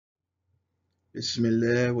بسم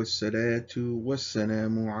الله والصلاة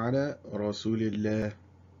والسلام على رسول الله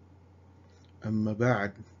أما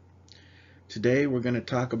بعد. Today we're going to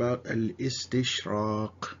talk about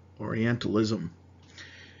al-istishraq, Orientalism.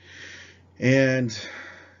 And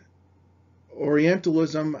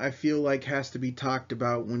Orientalism, I feel like, has to be talked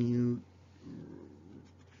about when you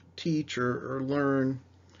teach or learn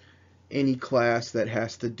any class that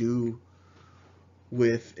has to do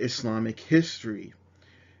with Islamic history,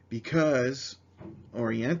 because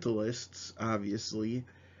Orientalists obviously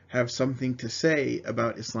have something to say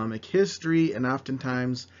about Islamic history, and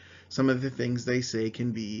oftentimes some of the things they say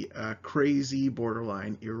can be crazy,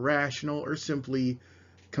 borderline irrational, or simply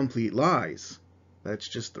complete lies. That's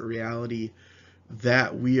just the reality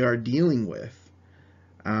that we are dealing with.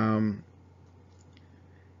 Um,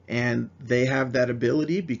 and they have that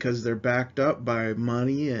ability because they're backed up by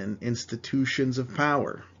money and institutions of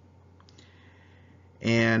power.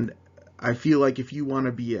 And I feel like if you want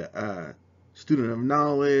to be a student of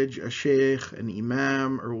knowledge, a sheikh, an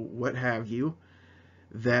imam, or what have you,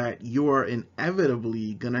 that you're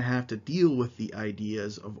inevitably going to have to deal with the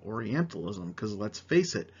ideas of Orientalism. Because let's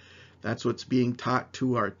face it, that's what's being taught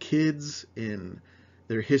to our kids in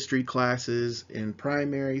their history classes in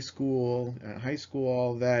primary school, high school,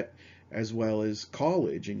 all that, as well as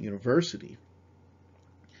college and university.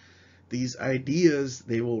 These ideas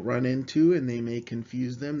they will run into, and they may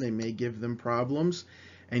confuse them, they may give them problems,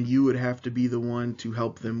 and you would have to be the one to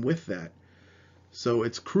help them with that. So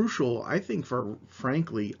it's crucial, I think, for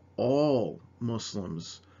frankly all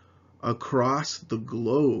Muslims across the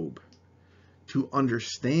globe to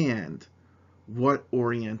understand what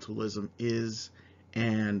Orientalism is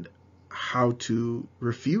and how to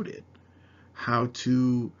refute it, how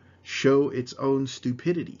to show its own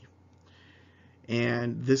stupidity.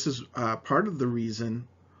 And this is part of the reason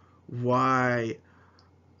why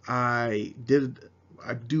I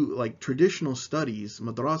do like traditional studies,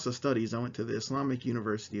 madrasa studies. I went to the Islamic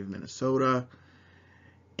University of Minnesota,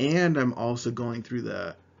 and I'm also going through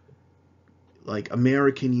the like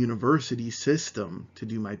American university system to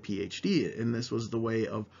do my PhD. And this was the way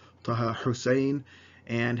of Taha Hussein,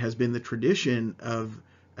 and has been the tradition of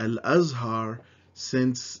Al-Azhar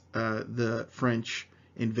since the French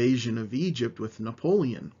invasion of Egypt with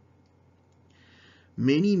Napoleon.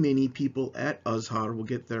 Many people at Azhar will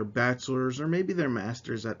get their bachelor's or maybe their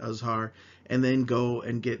master's at Azhar and then go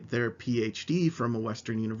and get their PhD from a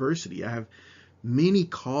Western university. I have many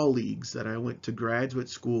colleagues that I went to graduate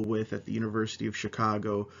school with at the University of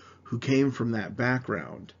Chicago who came from that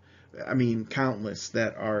background. I mean, countless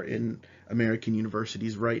that are in American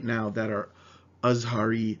universities right now that are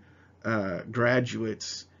Azhari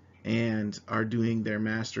graduates and are doing their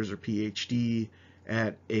master's or PhD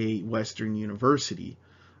at a Western university.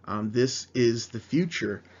 This is the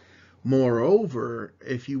future. Moreover,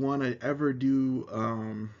 if you want to ever do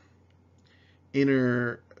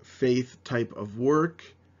interfaith type of work,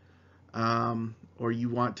 or you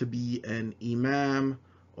want to be an imam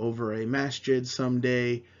over a masjid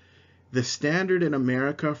someday, the standard in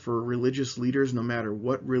America for religious leaders, no matter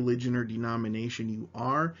what religion or denomination you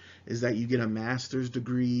are, is that you get a master's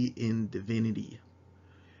degree in divinity.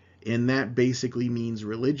 And that basically means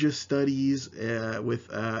religious studies with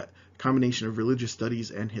a combination of religious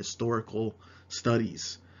studies and historical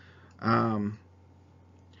studies. And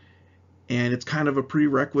it's kind of a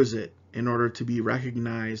prerequisite in order to be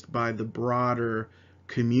recognized by the broader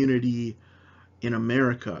community in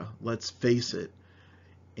America, let's face it.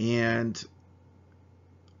 And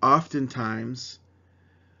oftentimes,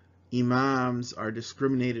 imams are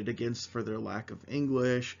discriminated against for their lack of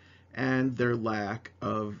English and their lack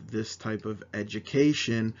of this type of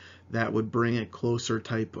education that would bring a closer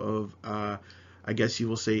type of, I guess you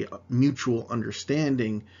will say, mutual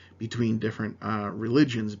understanding between different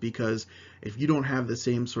religions. Because if you don't have the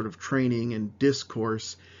same sort of training and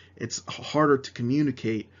discourse, it's harder to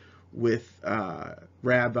communicate with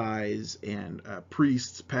rabbis and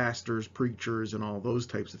priests, pastors, preachers, and all those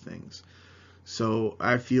types of things. So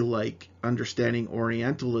I feel like understanding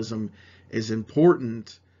Orientalism is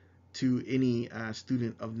important to any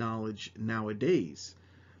student of knowledge nowadays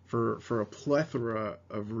for a plethora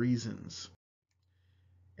of reasons.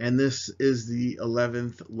 And this is the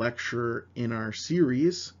 11th lecture in our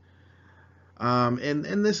series.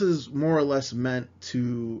 And this is more or less meant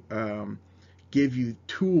to give you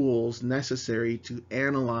tools necessary to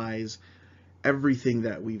analyze everything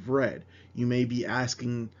that we've read. You may be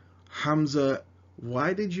asking, Hamza,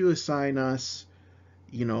 why did you assign us,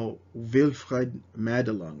 Wilfred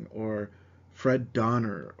Madelung or Fred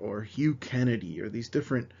Donner or Hugh Kennedy or these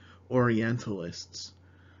different Orientalists?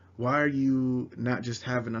 why are you not just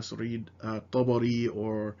having us read Tabari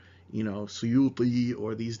or, Suyuti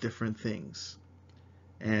or these different things?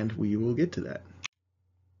 And we will get to that.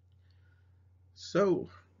 So,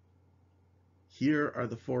 here are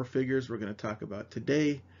the four figures we're going to talk about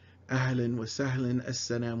today. Ahlan wa sahlan,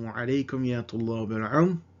 assalamu alaikum ya tullab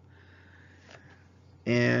al-ilm.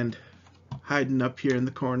 And hiding up here in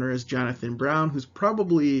the corner is Jonathan Brown, who's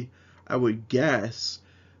probably, I would guess,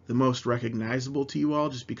 the most recognizable to you all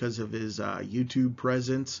just because of his YouTube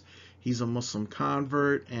presence. He's a Muslim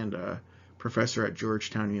convert and a professor at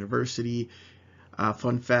Georgetown University.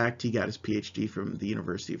 Fun fact, he got his PhD from the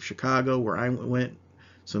University of Chicago, where I went.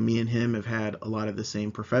 So me and him have had a lot of the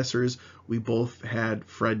same professors. We both had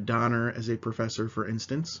Fred Donner as a professor, for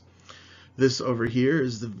instance. This over here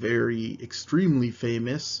is the very extremely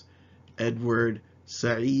famous Edward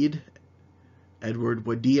Wadi'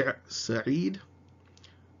 Said,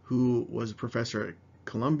 who was a professor at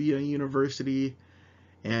Columbia University.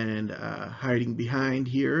 And hiding behind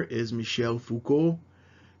here is Michel Foucault,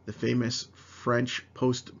 the famous French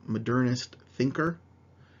postmodernist thinker.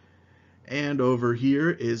 And over here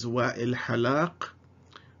is Wa'il Halaq,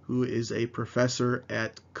 who is a professor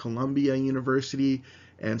at Columbia University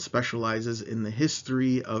and specializes in the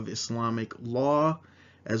history of Islamic law,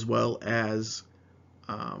 as well as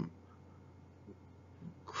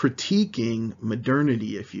critiquing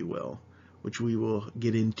modernity, if you will, which we will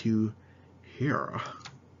get into here.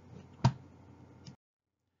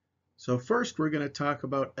 So first we're going to talk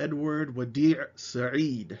about Edward Wadi'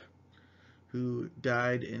 Said, who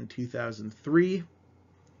died in 2003.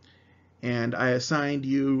 And I assigned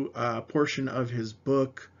you a portion of his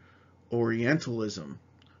book, Orientalism,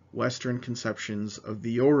 Western Conceptions of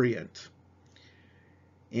the Orient.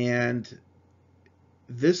 And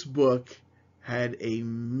this book had a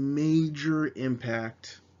major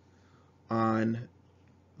impact on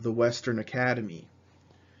the Western Academy,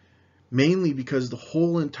 mainly because the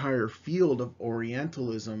whole entire field of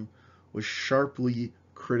Orientalism was sharply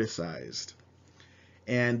criticized.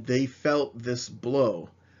 And they felt this blow.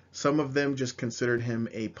 Some of them just considered him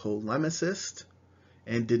a polemicist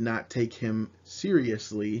and did not take him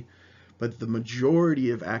seriously, but the majority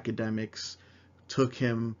of academics took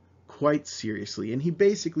him quite seriously. And he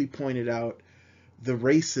basically pointed out the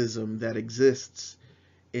racism that exists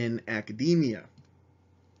in academia.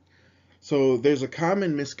 So there's a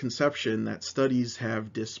common misconception that studies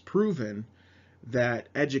have disproven that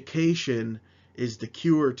education is the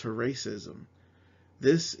cure to racism.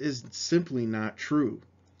 This is simply not true.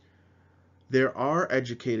 There are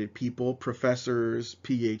educated people, professors,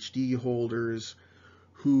 PhD holders,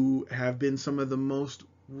 who have been some of the most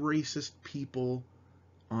racist people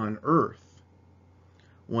on earth.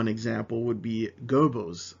 One example would be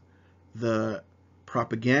Goebbels, the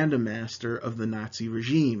propaganda master of the Nazi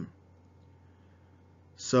regime.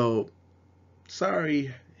 So,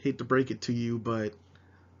 sorry, hate to break it to you, but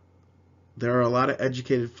there are a lot of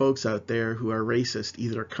educated folks out there who are racist,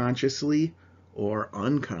 either consciously or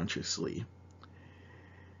unconsciously.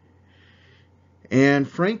 And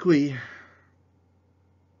frankly,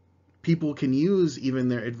 people can use even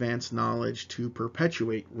their advanced knowledge to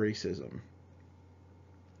perpetuate racism.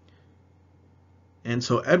 And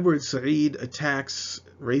so Edward Said attacks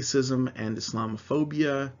racism and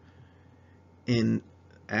Islamophobia in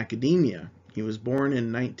academia. He was born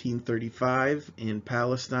in 1935 in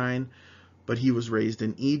Palestine, but he was raised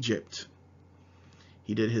in Egypt.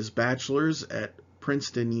 He did his bachelor's at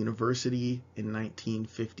Princeton University in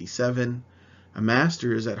 1957, a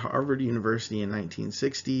master's at Harvard University in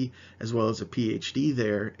 1960, as well as a PhD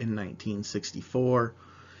there in 1964.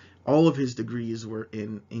 All of his degrees were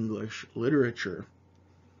in English literature.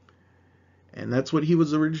 And that's what he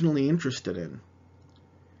was originally interested in.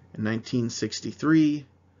 In 1963,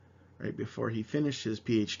 right before he finished his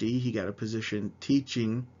PhD, he got a position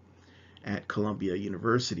teaching at Columbia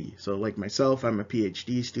University. So like myself, I'm a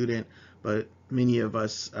PhD student, but many of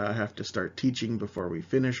us have to start teaching before we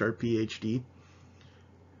finish our PhD.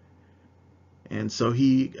 And so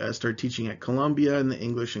he started teaching at Columbia in the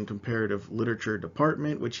English and Comparative Literature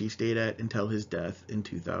Department, which he stayed at until his death in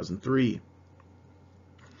 2003.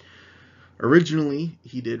 Originally,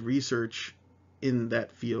 he did research in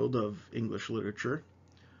that field of English literature,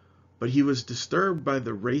 but he was disturbed by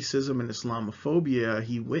the racism and Islamophobia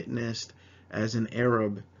he witnessed as an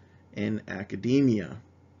Arab in academia.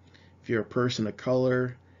 If you're a person of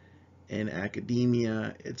color in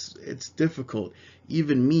academia, it's difficult.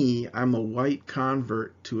 Even me, I'm a white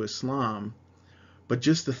convert to Islam, but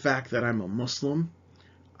just the fact that I'm a Muslim,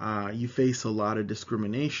 you face a lot of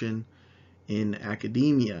discrimination in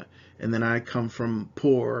academia. And then I come from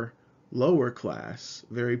poor lower class,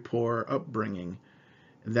 very poor upbringing.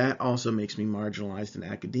 That also makes me marginalized in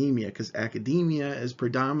academia, because academia is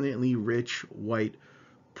predominantly rich white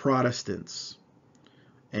Protestants,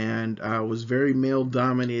 and was very male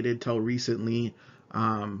dominated till recently.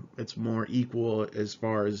 It's more equal as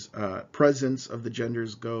far as presence of the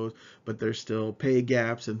genders goes, but there's still pay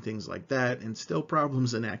gaps and things like that, and still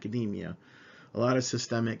problems in academia, a lot of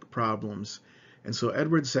systemic problems. And so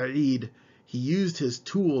Edward Said, he used his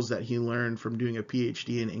tools that he learned from doing a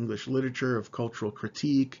PhD in English literature of cultural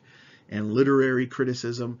critique and literary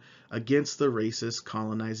criticism against the racist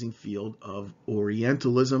colonizing field of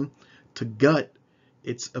Orientalism to gut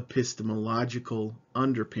its epistemological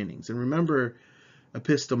underpinnings. And remember,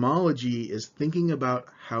 epistemology is thinking about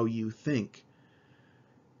how you think.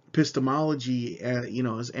 Epistemology,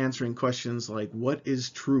 is answering questions like, what is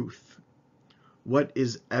truth? What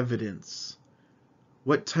is evidence?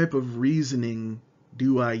 What type of reasoning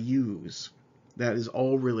do I use? That is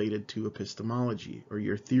all related to epistemology, or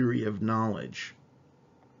your theory of knowledge.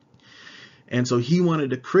 And so he wanted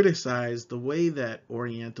to criticize the way that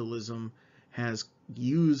Orientalism has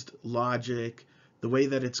used logic, the way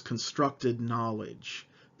that it's constructed knowledge,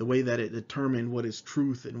 the way that it determined what is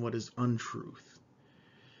truth and what is untruth.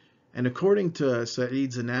 And according to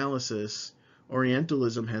Said's analysis,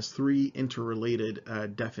 Orientalism has three interrelated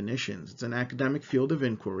definitions. It's an academic field of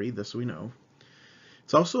inquiry, this we know.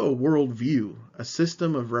 It's also a worldview, a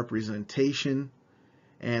system of representation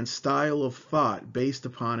and style of thought based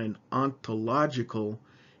upon an ontological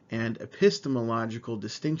and epistemological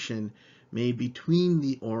distinction made between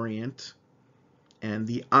the Orient and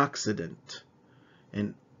the Occident.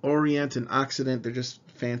 And Orient and Occident, they're just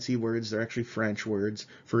fancy words. They're actually French words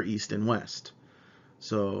for East and West.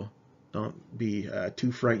 So don't be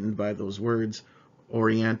too frightened by those words.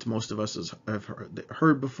 Orient, most of us have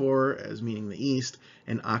heard before as meaning the East,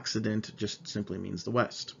 and Occident just simply means the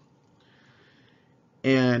West.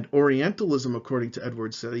 And Orientalism, according to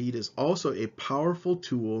Edward Said, is also a powerful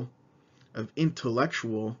tool of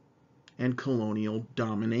intellectual and colonial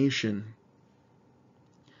domination.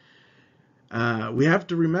 We have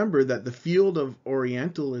to remember that the field of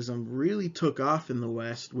Orientalism really took off in the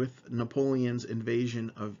West with Napoleon's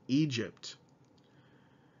invasion of Egypt,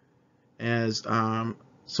 as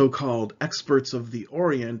so-called experts of the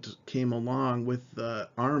Orient came along with the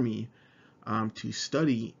army to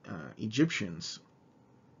study Egyptians.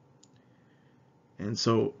 And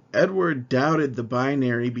so Edward doubted the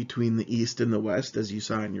binary between the East and the West, as you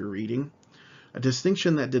saw in your reading, a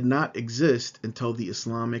distinction that did not exist until the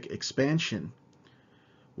Islamic expansion,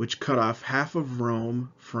 which cut off half of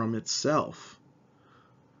Rome from itself.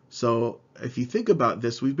 So if you think about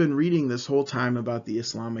this, we've been reading this whole time about the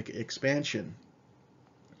Islamic expansion,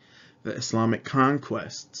 the Islamic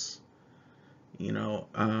conquests.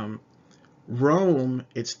 Rome,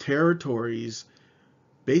 its territories,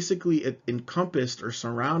 basically it encompassed or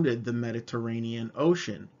surrounded the Mediterranean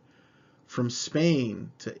Ocean, from Spain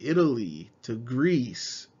to Italy to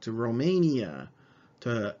Greece to Romania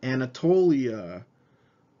to Anatolia,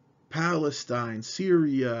 Palestine,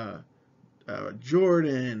 Syria,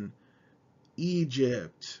 Jordan,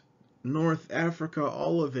 Egypt, North Africa,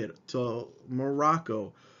 all of it, to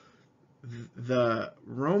Morocco. The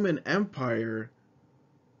Roman Empire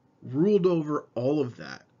ruled over all of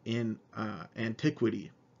that in antiquity.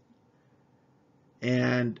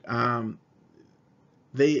 And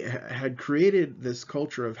they had created this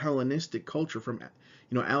culture of Hellenistic culture from,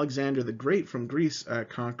 Alexander the Great from Greece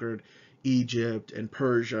conquered Egypt and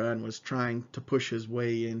Persia and was trying to push his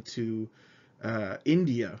way into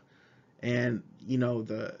India. And,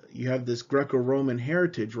 you have this Greco-Roman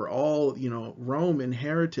heritage where all, Rome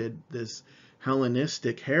inherited this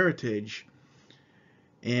Hellenistic heritage,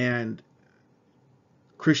 and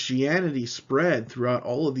Christianity spread throughout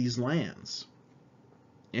all of these lands.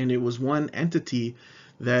 And it was one entity,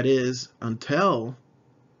 that is, until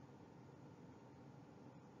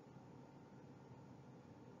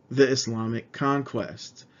the Islamic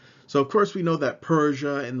conquest. So, of course, we know that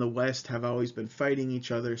Persia and the West have always been fighting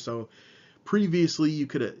each other. So, previously, you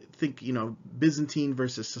could think, Byzantine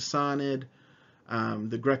versus Sassanid,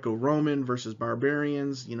 the Greco-Roman versus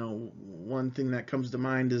barbarians. One thing that comes to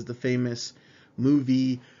mind is the famous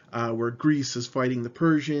movie where Greece is fighting the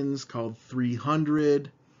Persians, called 300.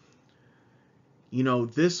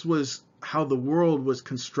 This was how the world was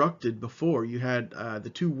constructed before. You had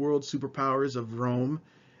the two world superpowers of Rome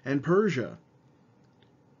and Persia.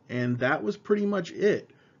 And that was pretty much it.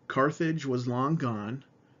 Carthage was long gone.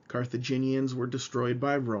 Carthaginians were destroyed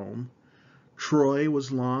by Rome. Troy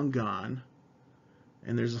was long gone.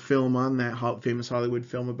 And there's a film on that, famous Hollywood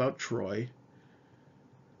film about Troy.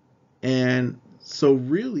 And so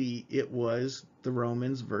really it was the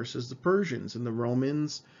Romans versus the Persians. And the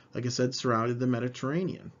Romans, like I said, surrounded the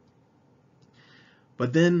Mediterranean.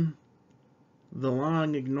 But then the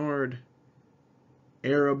long ignored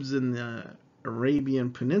Arabs in the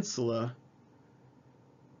Arabian Peninsula,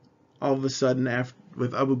 all of a sudden, after,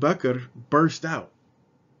 with Abu Bakr, burst out.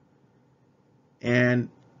 And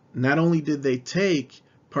not only did they take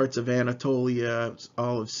parts of Anatolia,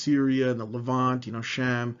 all of Syria and the Levant,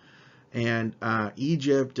 Sham, and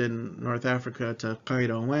Egypt and North Africa to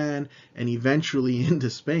Qayrawan, and eventually into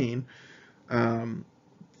Spain,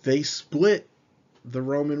 they split the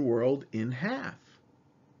Roman world in half.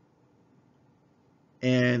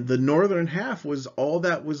 And the northern half was all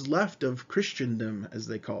that was left of Christendom, as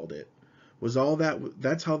they called it. Was all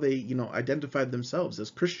that's how they, identified themselves, as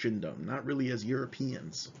Christendom, not really as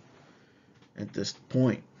Europeans at this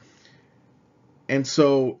point. And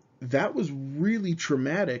so that was really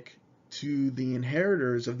traumatic to the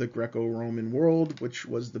inheritors of the Greco-Roman world, which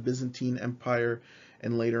was the Byzantine Empire,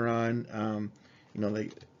 and later on,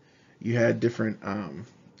 you had different,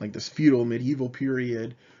 like this feudal medieval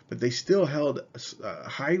period, but they still held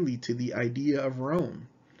highly to the idea of Rome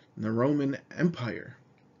and the Roman Empire.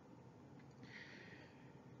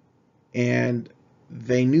 And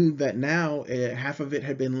they knew that now half of it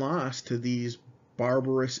had been lost to these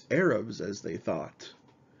barbarous Arabs, as they thought.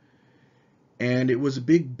 And it was a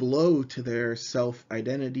big blow to their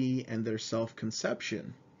self-identity and their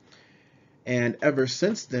self-conception. And ever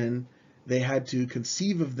since then, they had to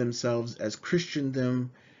conceive of themselves as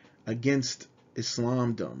Christendom against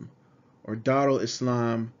Islamdom, or Darul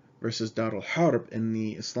Islam versus Darul Harb in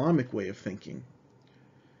the Islamic way of thinking.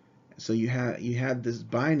 So you had this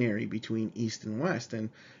binary between East and West, and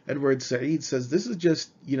Edward Said says this is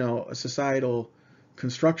just a societal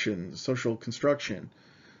construction, social construction.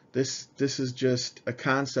 This is just a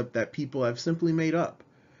concept that people have simply made up.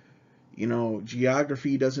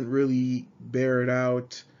 Geography doesn't really bear it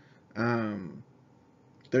out.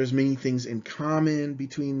 There's many things in common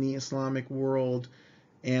between the Islamic world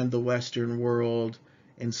and the Western world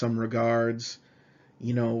in some regards.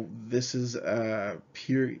 This is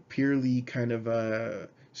purely kind of a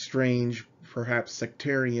strange, perhaps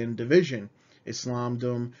sectarian division,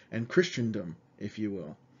 Islamdom and Christendom, if you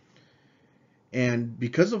will. And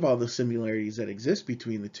because of all the similarities that exist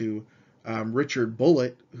between the two, Richard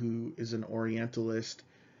Bullitt, who is an Orientalist,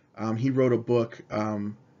 he wrote a book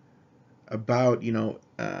about,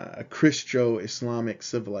 a Christo-Islamic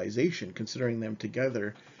civilization, considering them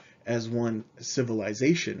together as one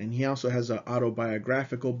civilization. And he also has an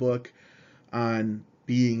autobiographical book on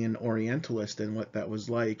being an Orientalist and what that was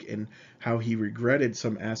like, and how he regretted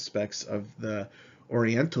some aspects of the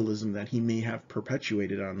Orientalism that he may have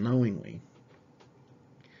perpetuated unknowingly.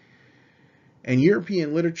 And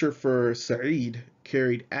European literature for Said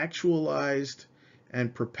carried actualized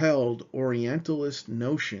and propelled Orientalist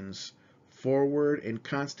notions forward and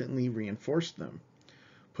constantly reinforced them.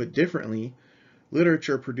 Put differently,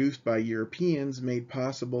 literature produced by Europeans made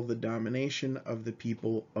possible the domination of the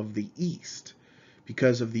people of the East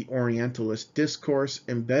because of the Orientalist discourse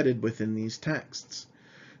embedded within these texts.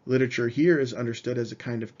 Literature here is understood as a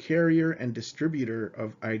kind of carrier and distributor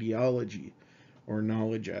of ideology, or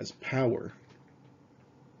knowledge as power.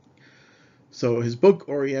 So his book,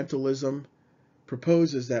 Orientalism,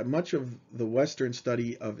 proposes that much of the Western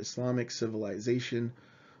study of Islamic civilization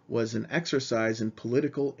was an exercise in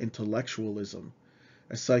political intellectualism,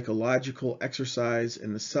 a psychological exercise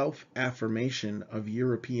in the self-affirmation of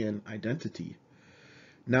European identity,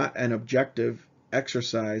 not an objective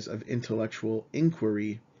exercise of intellectual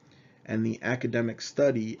inquiry and the academic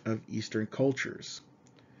study of Eastern cultures.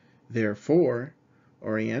 Therefore,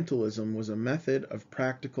 Orientalism was a method of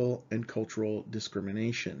practical and cultural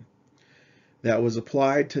discrimination that was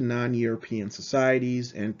applied to non-European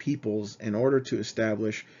societies and peoples in order to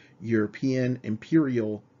establish European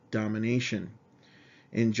imperial domination.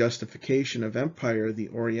 In justification of empire, the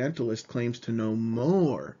Orientalist claims to know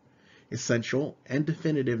more essential and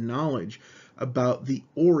definitive knowledge about the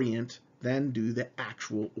Orient than do the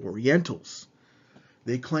actual Orientals.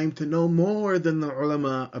 They claim to know more than the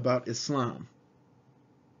ulama about Islam.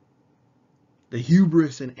 The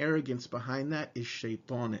hubris and arrogance behind that is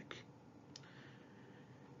shaitanic.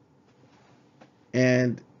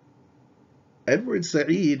 And Edward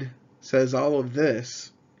Said says all of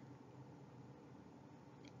this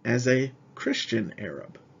as a Christian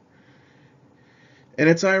Arab. And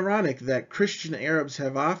it's ironic that Christian Arabs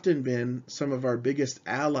have often been some of our biggest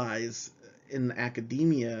allies in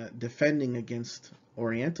academia defending against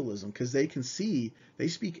Orientalism, because they can see, they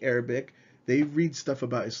speak Arabic, they read stuff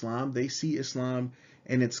about Islam, they see Islam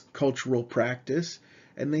and its cultural practice,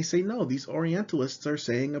 and they say, no, these Orientalists are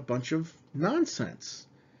saying a bunch of nonsense.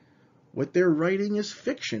 What they're writing is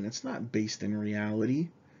fiction. It's not based in reality.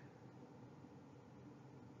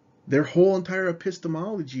 Their whole entire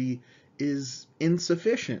epistemology is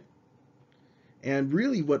insufficient. And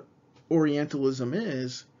really what Orientalism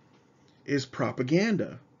is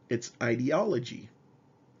propaganda. It's ideology.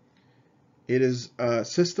 It is a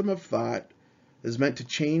system of thought that is meant to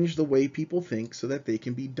change the way people think so that they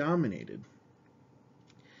can be dominated.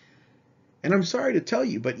 And I'm sorry to tell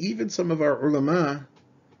you, but even some of our ulama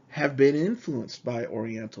have been influenced by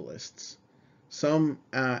Orientalists. Some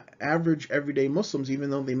average everyday Muslims, even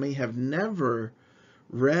though they may have never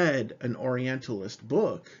read an Orientalist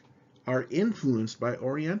book, are influenced by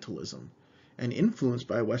Orientalism and influenced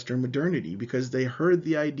by Western modernity because they heard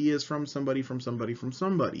the ideas from somebody, from somebody, from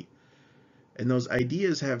somebody. And those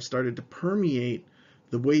ideas have started to permeate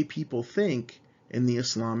the way people think in the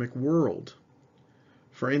Islamic world.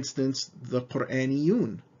 For instance, the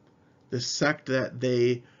Quraniyun, the sect that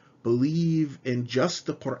they believe in just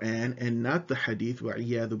the Quran and not the Hadith,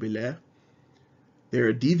 wa'iyadu billah. They're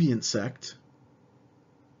a deviant sect.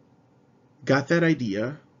 Got that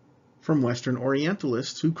idea from Western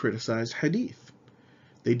Orientalists who criticize Hadith.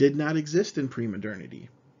 They did not exist in pre-modernity.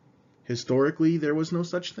 Historically, there was no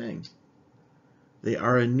such thing. They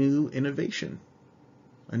are a new innovation,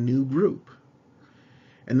 a new group.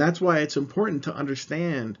 And that's why it's important to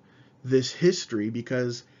understand this history,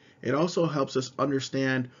 because it also helps us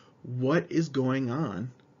understand what is going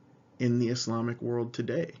on in the Islamic world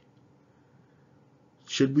today.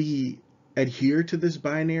 Should we adhere to this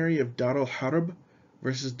binary of Dar al-Harb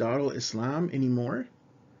versus Dar al-Islam anymore?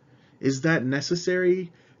 Is that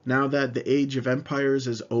necessary now that the age of empires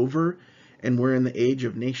is over and we're in the age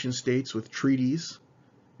of nation states with treaties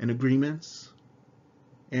and agreements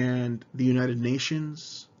and the United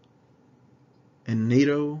Nations and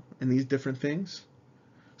NATO and these different things?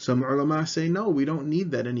 Some ulama say, no, we don't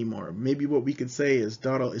need that anymore. Maybe what we could say is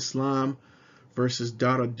Dar al-Islam versus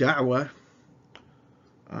Dar al-Da'wah.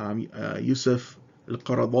 Yusuf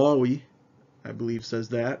al-Qaradawi, I believe, says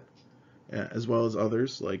that, as well as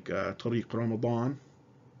others like Tariq Ramadan.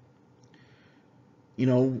 You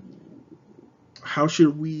know, how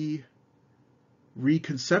should we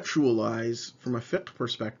reconceptualize from a fiqh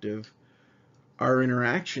perspective our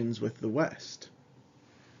interactions with the West?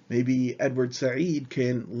 Maybe Edward Said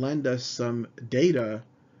can lend us some data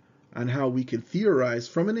on how we can theorize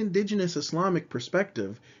from an indigenous Islamic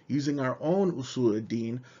perspective using our own usul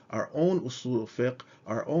ad-din, our own usul fiqh,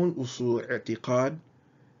 our own usul i'tiqad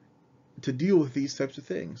to deal with these types of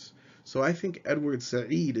things. So I think Edward Said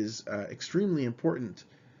is extremely important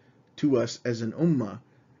to us as an ummah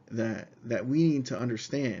that we need to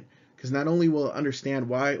understand, because not only will it understand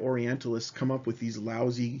why Orientalists come up with these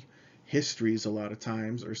lousy histories a lot of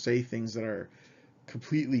times or say things that are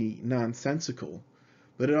completely nonsensical,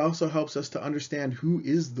 but it also helps us to understand who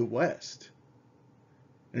is the West.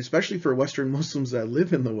 And especially for Western Muslims that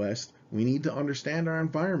live in the West, we need to understand our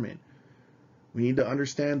environment. We need to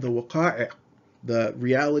understand the waqa'i', the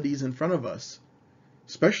realities in front of us.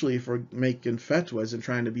 Especially if we're making fatwas and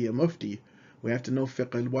trying to be a mufti, we have to know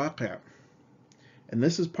fiqh al-waqi'. And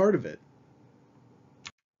this is part of it.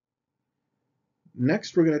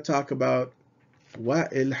 Next, we're going to talk about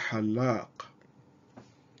Wa'il Halaq.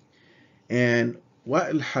 And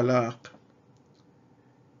Wa'il Halaq,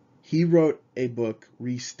 he wrote a book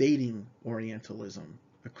restating Orientalism,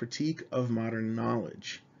 a critique of modern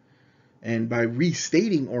knowledge. And by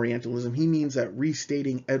restating Orientalism, he means that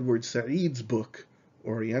restating Edward Said's book,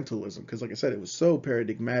 Orientalism, because like I said, it was so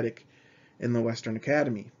paradigmatic in the Western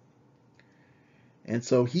Academy. And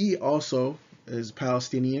so he also is a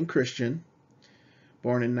Palestinian Christian,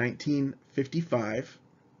 born in 1955,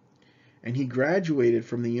 and he graduated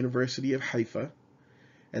from the University of Haifa,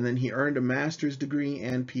 and then he earned a master's degree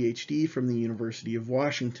and PhD from the University of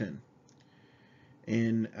Washington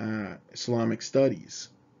in Islamic Studies.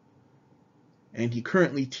 And he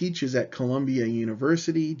currently teaches at Columbia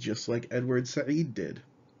University, just like Edward Said did.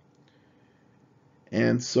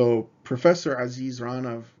 And so Professor Aziz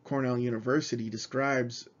Rana of Cornell University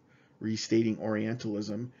describes restating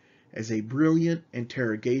Orientalism as a brilliant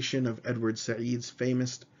interrogation of Edward Said's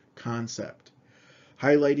famous concept,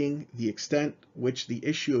 highlighting the extent which the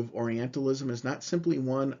issue of Orientalism is not simply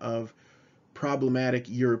one of problematic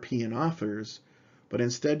European authors, but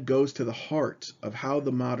instead goes to the heart of how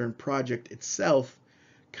the modern project itself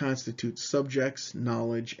constitutes subjects,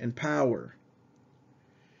 knowledge, and power.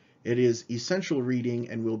 It is essential reading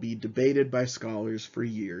and will be debated by scholars for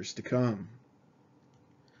years to come.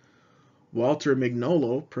 Walter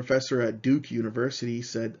Mignolo, professor at Duke University,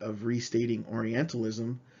 said of restating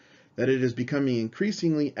Orientalism that it is becoming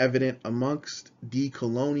increasingly evident amongst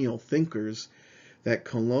decolonial thinkers that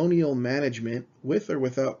colonial management, with or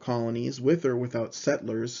without colonies, with or without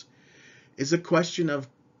settlers, is a question of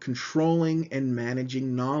controlling and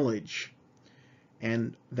managing knowledge,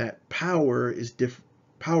 and that power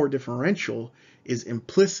differential is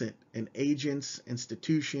implicit in agents,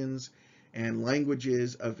 institutions, and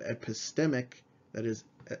languages of epistemic, that is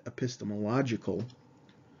epistemological,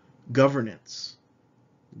 governance,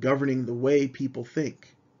 governing the way people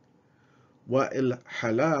think. Wa'il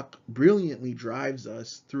Halaq brilliantly drives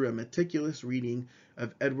us through a meticulous reading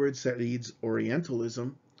of Edward Said's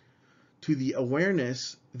Orientalism to the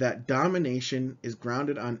awareness that domination is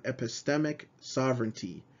grounded on epistemic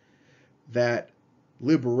sovereignty, that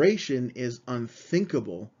liberation is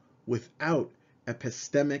unthinkable without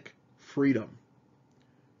epistemic freedom.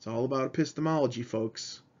 It's all about epistemology,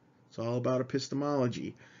 folks. It's all about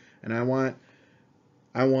epistemology. And I want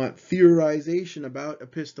theorization about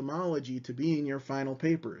epistemology to be in your final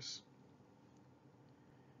papers.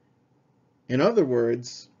 In other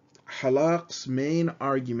words, Halaq's main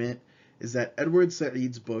argument is that Edward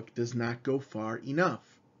Said's book does not go far enough.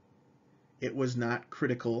 It was not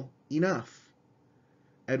critical enough.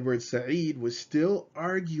 Edward Said was still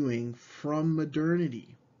arguing from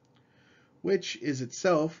modernity, which is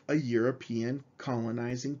itself a European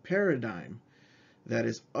colonizing paradigm that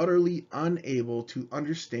is utterly unable to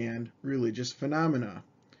understand religious phenomena.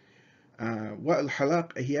 Wa'il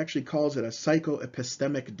Halaq, he actually calls it a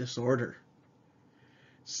psychoepistemic disorder.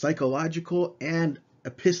 Psychological and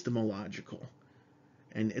epistemological.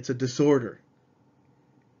 And it's a disorder.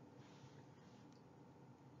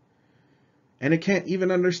 And it can't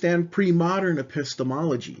even understand pre-modern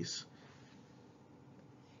epistemologies.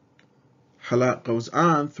 Halaq goes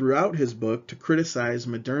on throughout his book to criticize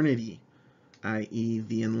modernity, i.e.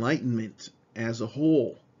 the Enlightenment as a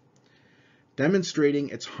whole, demonstrating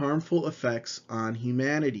its harmful effects on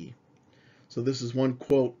humanity. So this is one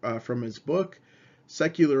quote from his book: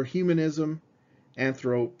 secular humanism,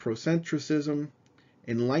 anthropocentrism,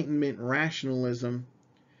 Enlightenment rationalism,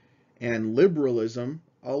 and liberalism,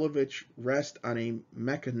 all of which rest on a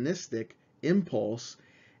mechanistic impulse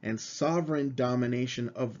and sovereign domination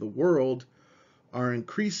of the world, are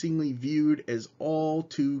increasingly viewed as all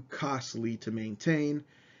too costly to maintain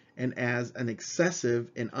and as an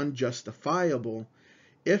excessive and unjustifiable,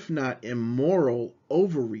 if not immoral,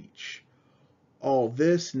 overreach. All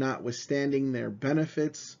this notwithstanding their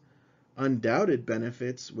benefits, undoubted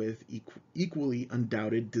benefits with equally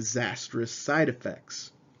undoubted disastrous side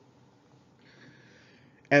effects.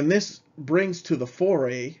 And this brings to the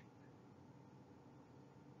fore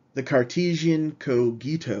the Cartesian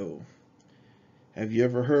cogito. Have you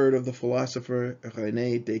ever heard of the philosopher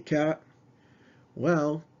René Descartes?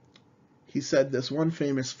 Well, he said this one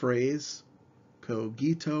famous phrase,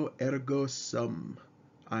 cogito ergo sum.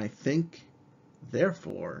 I think,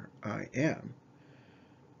 therefore I am.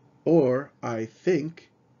 Or, I think,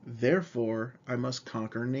 therefore I must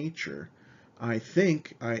conquer nature. I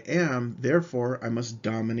think I am, therefore I must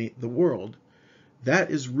dominate the world.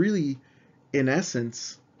 That is really, in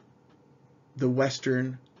essence, the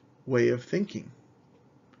Western way of thinking.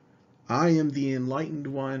 I am the enlightened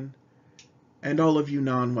one, and all of you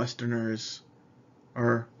non-Westerners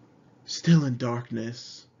are still in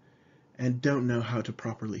darkness and don't know how to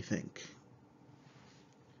properly think.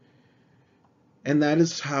 And that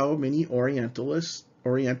is how many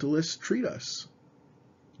Orientalists treat us.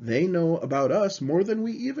 They know about us more than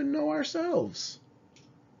we even know ourselves.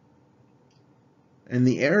 And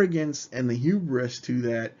the arrogance and the hubris to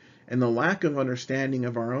that, and the lack of understanding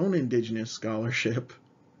of our own indigenous scholarship,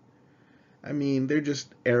 I mean, they're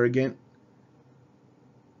just arrogant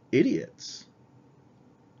idiots.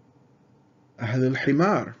 Ahl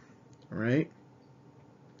al-Himar, right?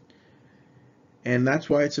 And that's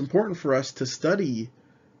why it's important for us to study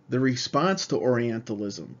the response to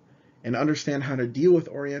Orientalism and understand how to deal with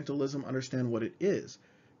Orientalism, understand what it is.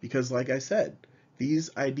 Because like I said, these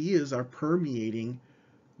ideas are permeating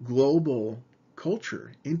global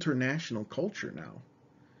culture, international culture now.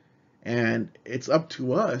 And it's up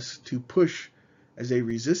to us to push as a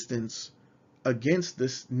resistance against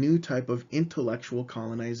this new type of intellectual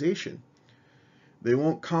colonization. They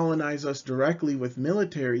won't colonize us directly with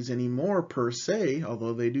militaries anymore per se,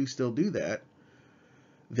 although they do still do that.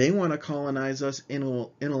 They want to colonize us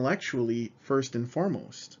intellectually first and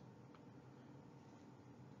foremost.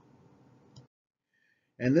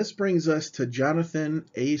 And this brings us to Jonathan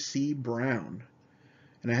A.C. Brown.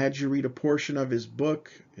 And I had you read a portion of his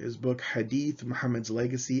book Hadith, Muhammad's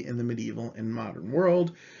Legacy in the Medieval and Modern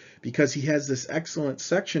World, because he has this excellent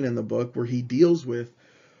section in the book where he deals with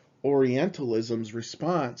Orientalism's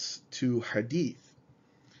response to Hadith.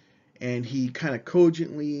 And he kind of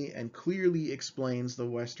cogently and clearly explains the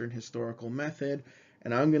Western historical method,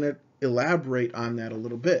 and I'm going to elaborate on that a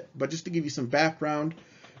little bit. But just to give you some background,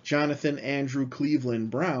 Jonathan Andrew Cleveland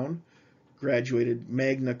Brown graduated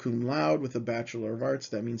magna cum laude with a Bachelor of Arts.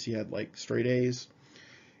 That means he had like straight A's.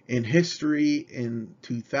 In history in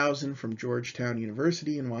 2000 from Georgetown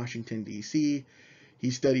University in Washington, D.C. He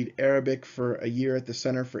studied Arabic for a year at the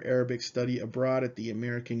Center for Arabic Study Abroad at the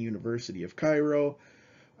American University of Cairo.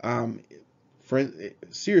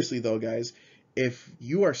 Seriously though, guys, if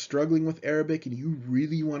you are struggling with Arabic and you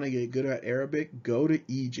really want to get good at Arabic, go to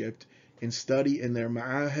Egypt and study in their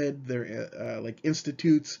ma'ahed, their like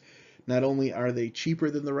institutes. Not only are they cheaper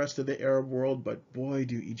than the rest of the Arab world, but boy,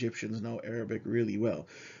 do Egyptians know Arabic really well.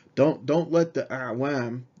 Don't let the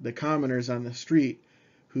awam, the commoners on the street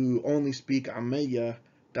who only speak Ammiya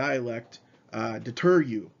dialect, deter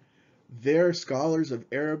you. Their scholars of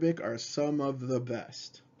Arabic are some of the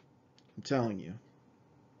best. I'm telling you.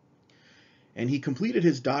 And he completed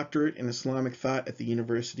his doctorate in Islamic thought at the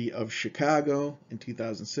University of Chicago in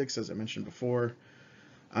 2006, as I mentioned before.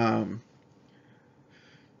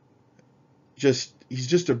 He's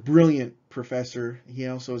just a brilliant professor. He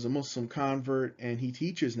also is a Muslim convert, and he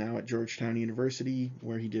teaches now at Georgetown University,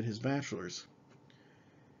 where he did his bachelor's.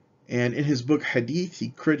 And in his book Hadith,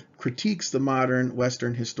 he critiques the modern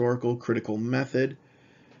Western historical critical method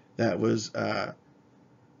that was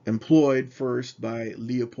employed first by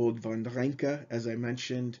Leopold von Ranke, as I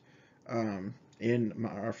mentioned in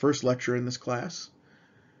our first lecture in this class.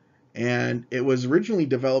 And it was originally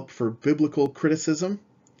developed for biblical criticism,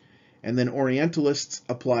 and then Orientalists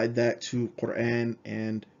applied that to Quran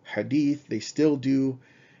and Hadith. They still do.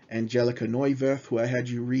 Angelica Neuwirth, who I had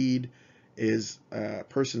you read, is a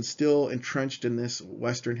person still entrenched in this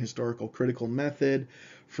Western historical critical method.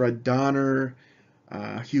 Fred Donner,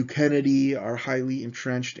 Hugh Kennedy are highly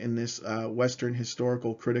entrenched in this Western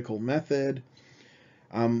historical critical method.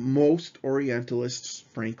 Most Orientalists,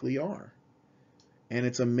 frankly, are. And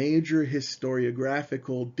it's a major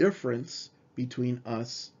historiographical difference between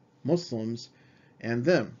us Muslims and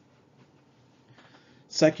them.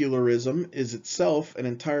 Secularism is itself an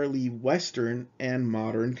entirely Western and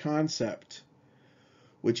modern concept,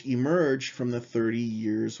 which emerged from the 30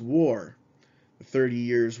 Years' War. The 30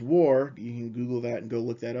 Years' War, you can Google that and go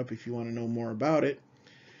look that up if you want to know more about it,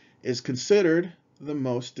 is considered the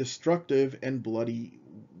most destructive and bloody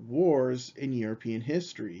wars in European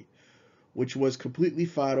history, which was completely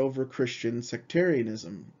fought over Christian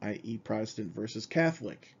sectarianism, i.e. Protestant versus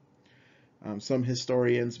Catholic. Some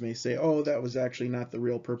historians may say, oh, that was actually not the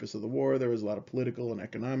real purpose of the war. There was a lot of political and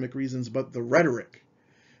economic reasons, but the rhetoric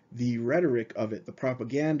of it, the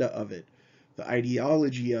propaganda of it, the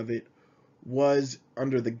ideology of it was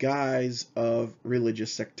under the guise of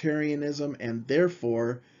religious sectarianism, and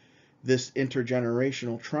therefore this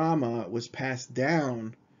intergenerational trauma was passed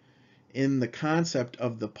down in the concept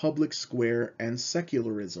of the public square and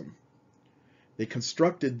secularism. They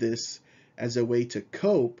constructed this as a way to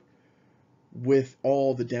cope with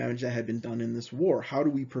all the damage that had been done in this war. How do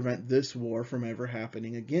we prevent this war from ever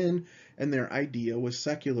happening again? And their idea was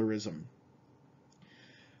secularism.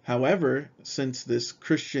 However, since this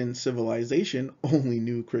Christian civilization only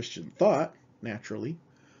knew Christian thought, naturally,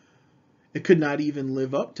 it could not even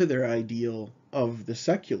live up to their ideal of the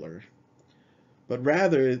secular, but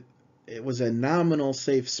rather it was a nominal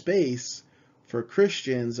safe space for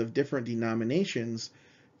Christians of different denominations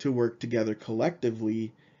to work together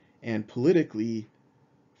collectively and politically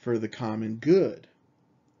for the common good.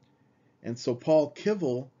 And so Paul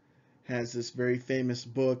Kivel has this very famous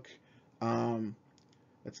book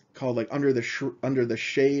that's called like Under the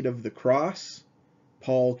Shade of the Cross.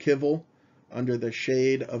 Paul Kivel, Under the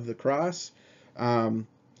Shade of the Cross.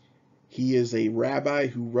 He is a rabbi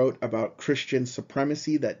who wrote about Christian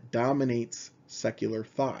supremacy that dominates secular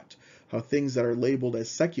thought. How things that are labeled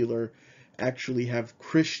as secular actually have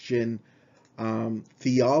Christian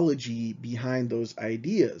theology behind those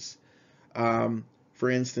ideas. For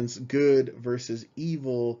instance, good versus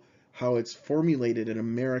evil, how it's formulated in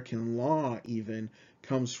American law even,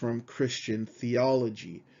 comes from Christian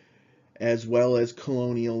theology, as well as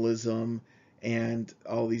colonialism and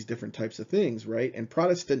all these different types of things, right? And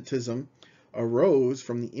Protestantism arose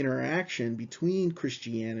from the interaction between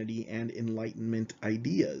Christianity and Enlightenment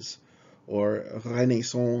ideas, or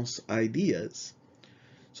Renaissance ideas.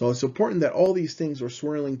 So it's important that all these things are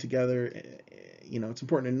swirling together, it's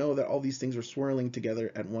important to know that all these things are swirling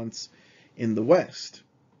together at once in the West.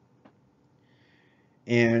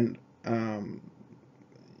 And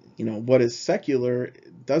what is secular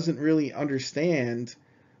doesn't really understand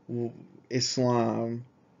Islam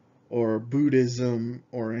or Buddhism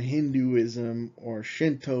or Hinduism or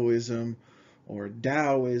Shintoism or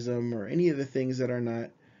Taoism or any of the things that are not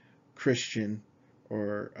Christian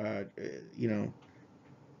or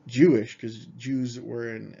Jewish, because Jews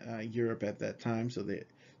were in Europe at that time, so the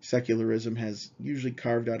secularism has usually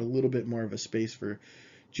carved out a little bit more of a space for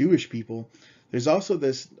Jewish people. There's also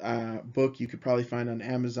this book you could probably find on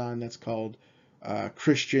Amazon that's called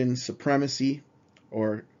Christian Supremacy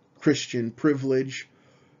or Christian Privilege.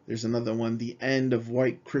 There's another one, The End of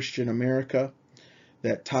White Christian America,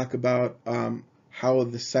 that talk about how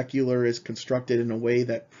the secular is constructed in a way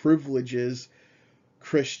that privileges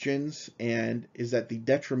Christians and is at the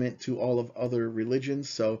detriment to all of other religions.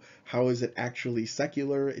 So how is it actually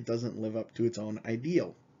secular? It doesn't live up to its own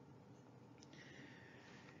ideal.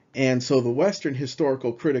 And so the Western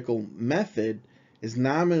historical critical method is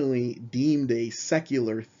nominally deemed a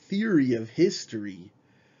secular theory of history,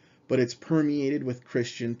 but it's permeated with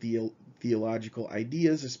Christian theological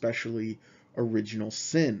ideas, especially original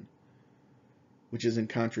sin, which is in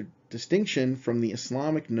contradistinction from the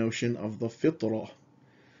Islamic notion of the fitrah.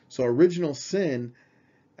 So original sin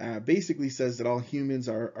basically says that all humans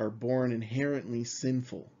are born inherently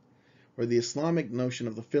sinful, where the Islamic notion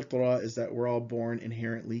of the fitrah is that we're all born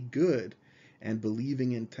inherently good and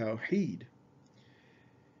believing in Tawheed.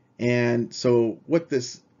 And so what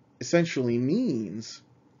this essentially means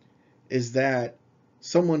is that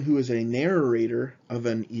someone who is a narrator of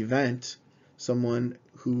an event, someone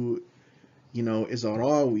who, is a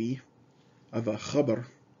rawi of a khabar,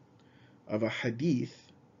 of a hadith,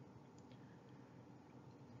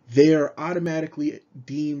 they are automatically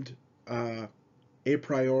deemed a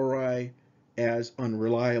priori as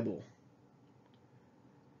unreliable,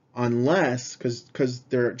 unless, because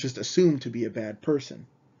they're just assumed to be a bad person.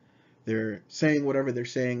 They're saying whatever they're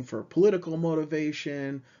saying for political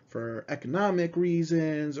motivation, for economic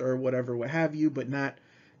reasons, or whatever, what have you, but not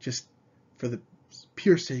just for the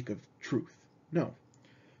pure sake of truth. No,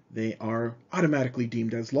 they are automatically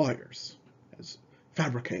deemed as liars, as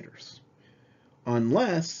fabricators,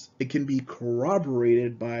 unless it can be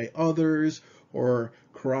corroborated by others or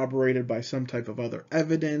corroborated by some type of other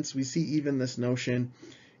evidence. We see even this notion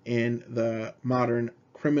in the modern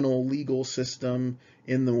criminal legal system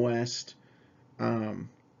in the West,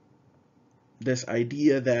 this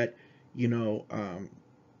idea that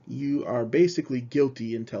you are basically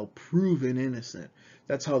guilty until proven innocent.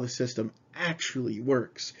 That's how the system actually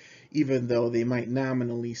works, even though they might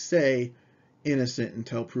nominally say innocent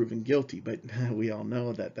until proven guilty. But we all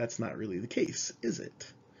know that that's not really the case, is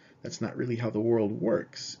it? That's not really how the world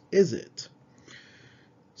works, is it?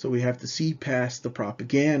 So we have to see past the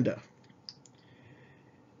propaganda.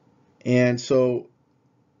 And so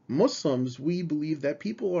Muslims, we believe that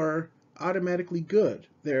people are automatically good.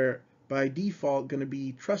 They're by default going to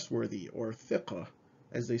be trustworthy, or thiqah,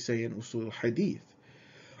 as they say in usul hadith,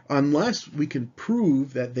 unless we can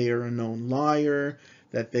prove that they are a known liar,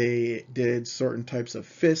 that they did certain types of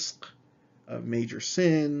fisq, of major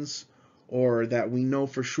sins, or that we know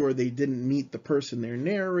for sure they didn't meet the person they're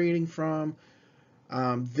narrating from,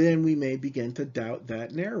 then we may begin to doubt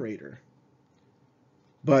that narrator.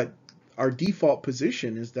 But our default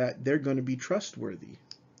position is that they're going to be trustworthy.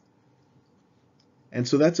 And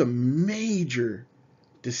so that's a major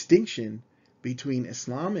distinction between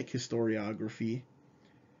Islamic historiography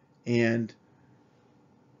and,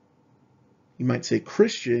 you might say,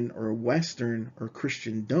 Christian or Western or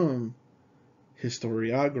Christendom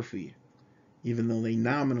historiography, even though they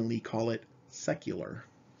nominally call it secular.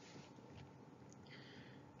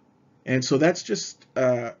 And so that's just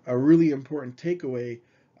a really important takeaway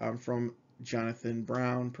from Jonathan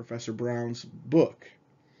Brown, Professor Brown's book,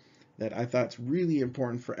 that I thought is really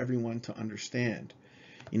important for everyone to understand.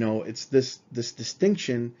 It's this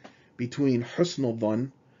distinction between husnul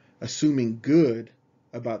dhann, assuming good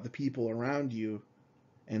about the people around you,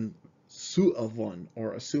 and su'al dhann,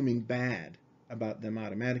 or assuming bad about them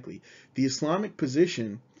automatically. The Islamic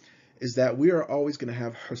position is that we are always going to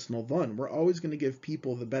have husnul dhann. We're always going to give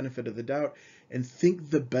people the benefit of the doubt and think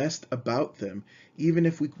the best about them, even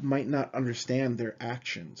if we might not understand their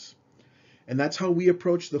actions. And that's how we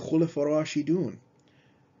approach the Khulafa Rashidun.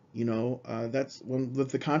 That's when,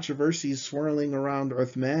 with the controversies swirling around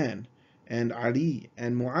Uthman and Ali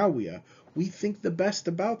and Muawiyah, we think the best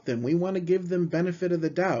about them. We want to give them benefit of the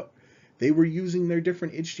doubt. They were using their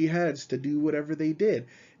different ijtihads to do whatever they did,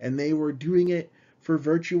 and they were doing it for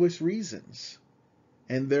virtuous reasons.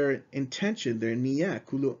 and their intention, their niyah,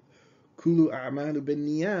 kulu a'malu bin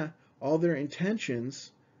niyah, all their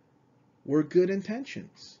intentions were good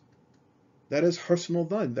intentions. That is husnul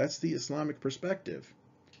dhan. That's the Islamic perspective.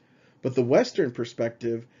 But the Western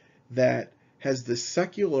perspective that has the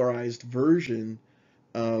secularized version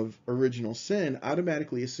of original sin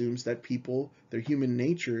automatically assumes that people, their human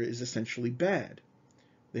nature is essentially bad.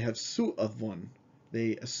 They have su'ah dhan.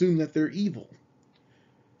 They assume that they're evil.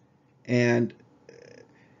 And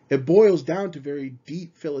it boils down to very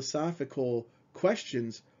deep philosophical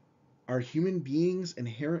questions. Are human beings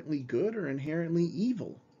inherently good or inherently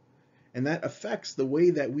evil? And that affects the way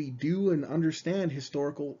that we do and understand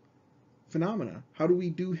historical phenomena. How do we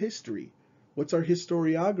do history? What's our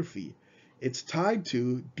historiography? It's tied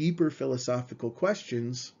to deeper philosophical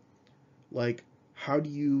questions like, how do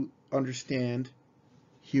you understand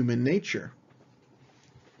human nature?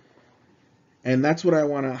 And that's what I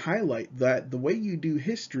want to highlight, that the way you do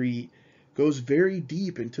history goes very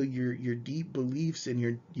deep into your deep beliefs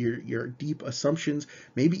and your deep assumptions,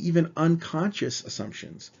 maybe even unconscious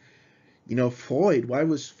assumptions. You know, Freud, why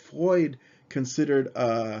was Freud considered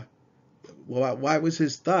why was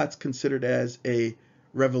his thoughts considered as a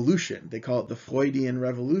revolution? They call it the Freudian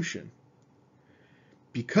revolution.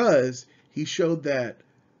 Because he showed that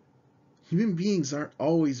human beings aren't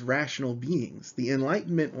always rational beings. The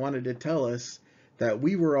Enlightenment wanted to tell us that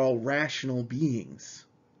we were all rational beings.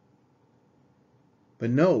 But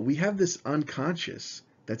no, we have this unconscious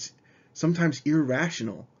that's sometimes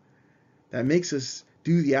irrational, that makes us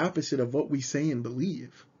do the opposite of what we say and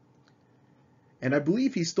believe. And I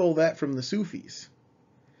believe he stole that from the Sufis.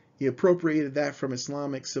 He appropriated that from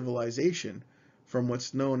Islamic civilization, from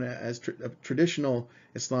what's known as traditional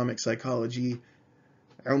Islamic psychology,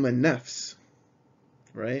 ilm al-nafs,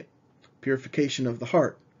 right? Purification of the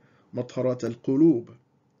heart, matarat al-qulub.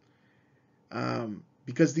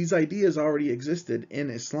 Because these ideas already existed in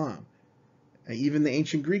Islam. Even the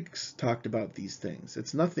ancient Greeks talked about these things.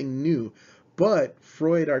 It's nothing new, but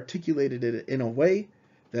Freud articulated it in a way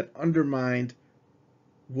that undermined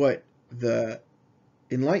what the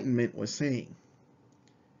Enlightenment was saying.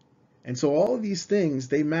 And so all of these things,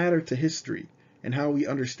 they matter to history and how we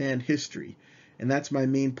understand history. And that's my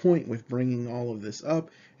main point with bringing all of this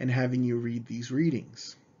up and having you read these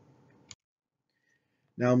readings.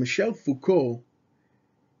 Now, Michel Foucault,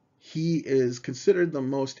 he is considered the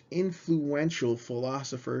most influential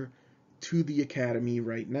philosopher to the Academy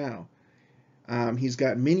right now. He's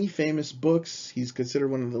got many famous books. He's considered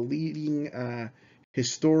one of the leading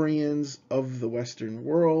historians of the Western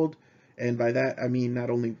world. And by that, I mean not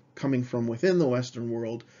only coming from within the Western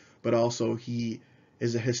world, but also he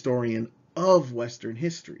is a historian of Western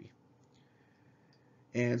history.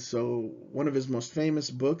 And so one of his most famous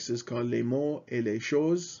books is called Les mots et les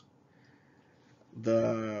choses,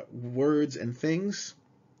 the words and things,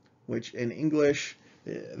 which in English,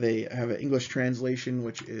 they have an English translation,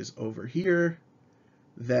 which is over here,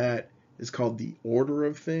 that is called The Order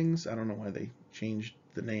of Things. I don't know why they changed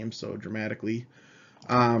the name so dramatically.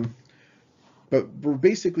 But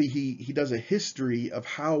basically, he does a history of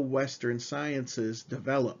how Western sciences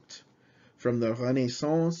developed from the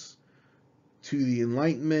Renaissance to the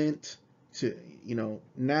Enlightenment to,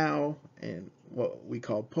 now, and what we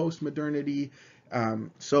call post-modernity.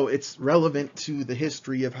 So it's relevant to the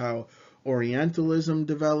history of how Orientalism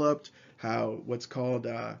developed, how what's called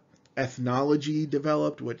ethnology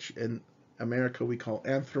developed, which in America we call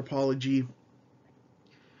anthropology.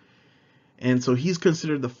 And so he's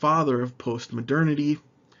considered the father of post-modernity.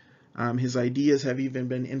 His ideas have even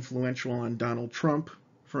been influential on Donald Trump,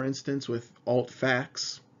 for instance, with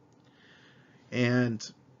alt-facts.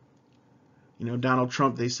 And, Donald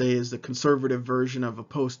Trump, they say, is the conservative version of a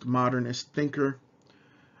postmodernist thinker.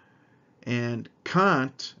 And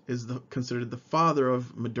Kant is considered the father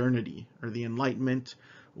of modernity, or the Enlightenment,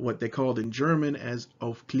 what they called in German as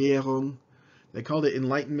Aufklärung. They called it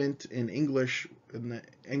Enlightenment in English in the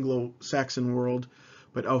Anglo-Saxon world,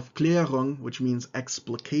 but Aufklärung, which means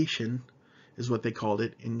explication, is what they called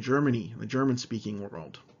it in Germany, the German-speaking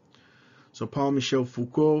world. So Paul-Michel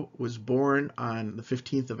Foucault was born on the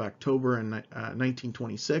 15th of October in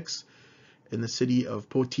 1926 in the city of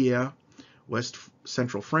Poitiers, west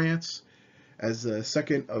central France, as the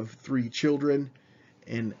second of three children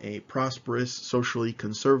in a prosperous, socially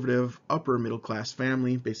conservative, upper middle class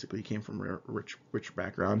family. Basically, he came from a rich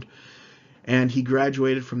background. And he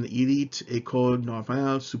graduated from the elite École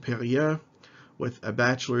Normale Supérieure with a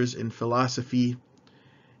bachelor's in philosophy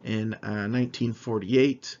in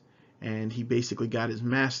 1948. And he basically got his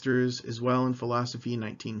master's as well in philosophy in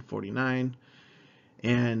 1949.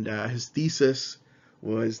 And his thesis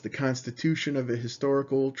was The Constitution of a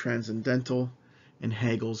Historical Transcendental and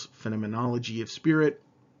Hegel's Phenomenology of Spirit.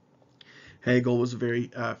 Hegel was a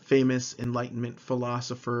very famous Enlightenment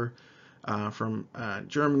philosopher from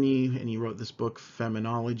Germany, and he wrote this book,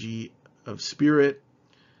 Phenomenology of Spirit,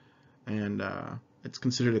 and it's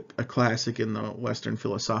considered a classic in the Western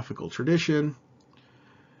philosophical tradition.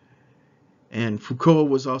 And Foucault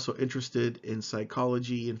was also interested in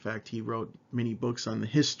psychology. In fact, he wrote many books on the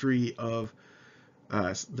history of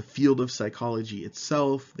the field of psychology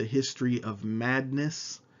itself, the history of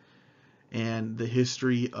madness, and the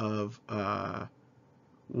history of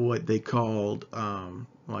what they called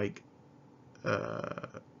what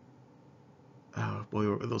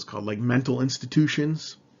were those called? Like mental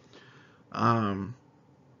institutions. And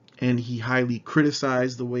he highly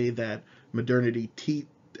criticized the way that modernity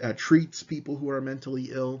treats people who are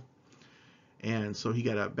mentally ill. And so he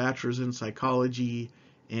got a bachelor's in psychology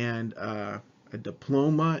and a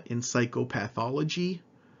diploma in psychopathology.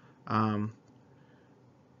 And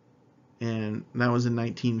that was in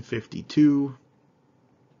 1952.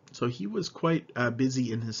 So he was quite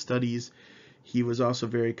busy in his studies. He was also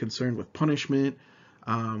very concerned with punishment,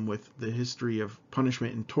 with the history of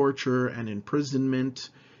punishment and torture and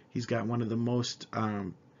imprisonment. He's got one of the most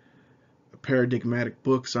paradigmatic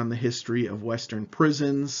books on the history of Western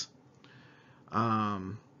prisons.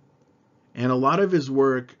 And a lot of his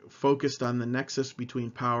work focused on the nexus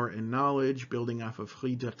between power and knowledge, building off of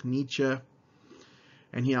Friedrich Nietzsche.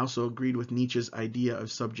 And he also agreed with Nietzsche's idea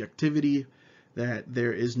of subjectivity, that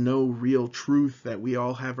there is no real truth, that we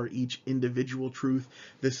all have our each individual truth.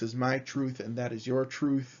 This is my truth and that is your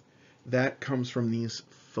truth. That comes from these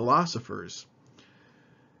philosophers.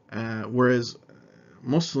 Whereas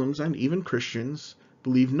Muslims and even Christians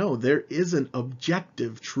believe, no, there is an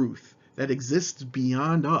objective truth that exists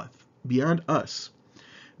beyond us.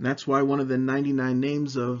 And that's why one of the 99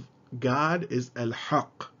 names of God is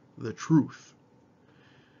Al-Haq, the truth.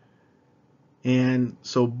 And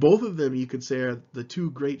so both of them, you could say, are the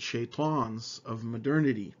two great shaitans of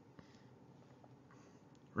modernity,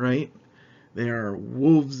 right? They are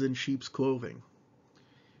wolves in sheep's clothing.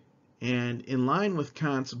 And in line with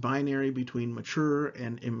Kant's binary between mature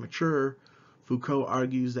and immature, Foucault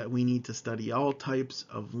argues that we need to study all types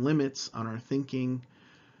of limits on our thinking,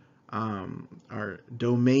 our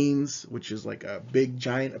domains, which is like a big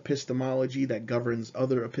giant epistemology that governs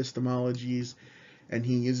other epistemologies. And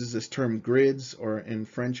he uses this term grids, or in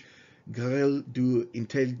French, grille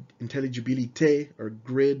d'intelligibilité, or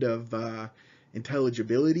grid of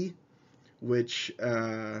intelligibility, which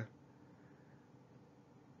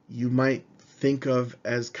you might think of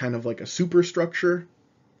as kind of like a superstructure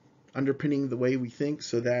underpinning the way we think,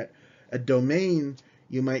 so that a domain,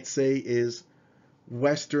 you might say, is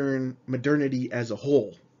Western modernity as a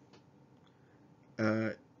whole.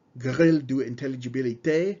 Grille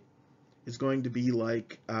d'intelligibilité is going to be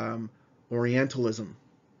like Orientalism.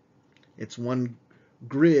 It's one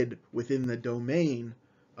grid within the domain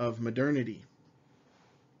of modernity.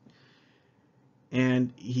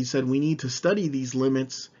 And he said we need to study these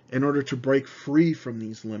limits in order to break free from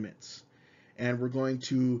these limits. And we're going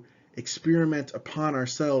to experiment upon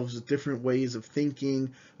ourselves with different ways of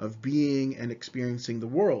thinking, of being, and experiencing the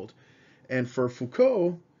world. And for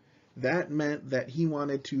Foucault, that meant that he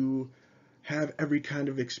wanted to have every kind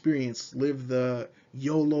of experience, live the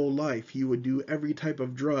YOLO life. He would do every type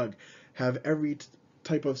of drug, have every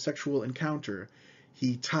type of sexual encounter.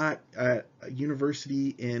 He taught at a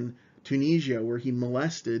university in Tunisia where he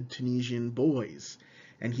molested Tunisian boys.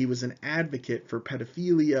 And he was an advocate for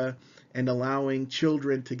pedophilia and allowing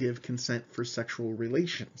children to give consent for sexual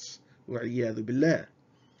relations.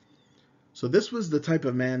 So this was the type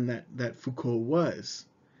of man that Foucault was.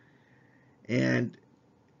 And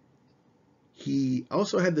he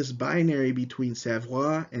also had this binary between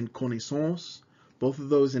savoir and connaissance. Both of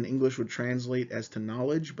those in English would translate as to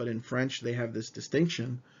knowledge, but in French they have this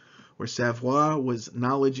distinction where savoir was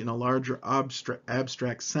knowledge in a larger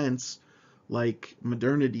abstract sense, like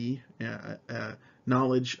modernity,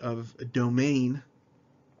 knowledge of a domain,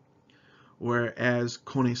 whereas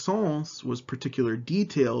connaissance was particular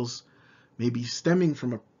details, maybe stemming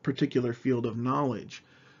from a particular field of knowledge.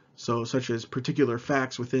 So such as particular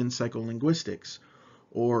facts within psycholinguistics,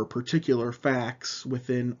 or particular facts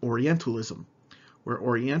within Orientalism, where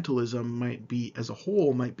Orientalism might be, as a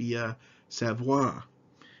whole, might be a savoir,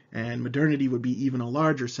 and modernity would be even a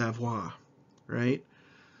larger savoir, right?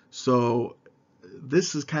 So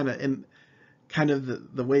this is kind of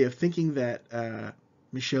the way of thinking that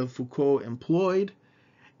Michel Foucault employed.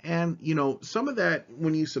 And, you know, some of that,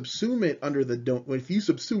 when you subsume it under if you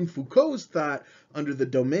subsume Foucault's thought under the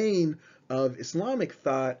domain of Islamic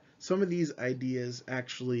thought, some of these ideas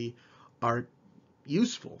actually are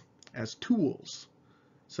useful as tools.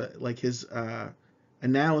 So, like his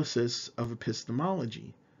analysis of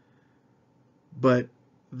epistemology. But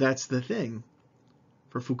that's the thing.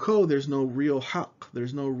 For Foucault, there's no real haqq,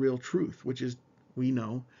 there's no real truth, which is, we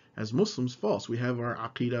know, as Muslims, false. We have our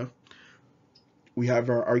aqidah, we have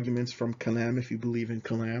our arguments from kalam, if you believe in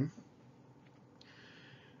kalam,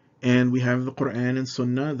 and we have the Quran and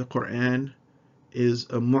Sunnah. The Quran is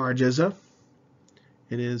a mu'jaza.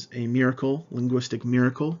 It is a miracle, linguistic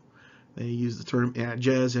miracle. They use the term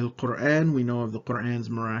i'jaz al-Quran. We know of the Quran's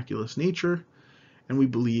miraculous nature, and we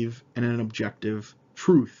believe in an objective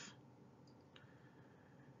truth.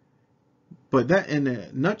 But that, in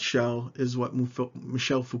a nutshell, is what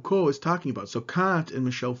Michel Foucault is talking about. So Kant and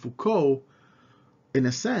Michel Foucault, in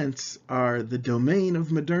a sense, are the domain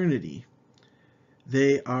of modernity.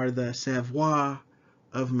 They are the savoir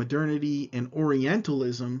of modernity, and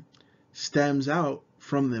Orientalism stems out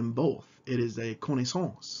from them both. It is a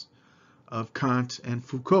connaissance of Kant and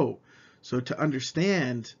Foucault. So to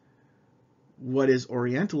understand what is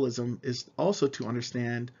Orientalism is also to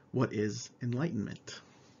understand what is Enlightenment.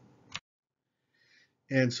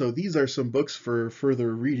 And so these are some books for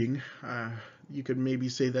further reading. You could maybe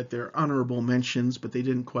say that they're honorable mentions, but they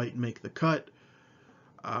didn't quite make the cut.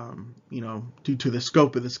 Due to the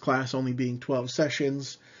scope of this class only being 12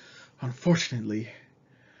 sessions, unfortunately,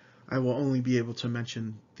 I will only be able to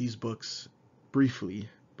mention these books briefly.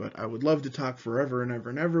 But I would love to talk forever and ever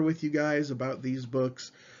and ever with you guys about these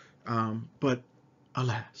books. But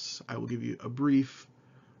alas, I will give you a brief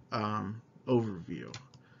overview.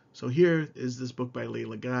 So here is this book by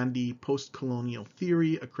Leila Gandhi, Post-Colonial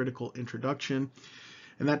Theory, A Critical Introduction.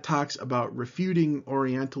 And that talks about refuting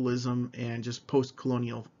Orientalism and just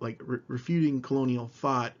post-colonial, refuting colonial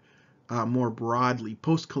thought more broadly.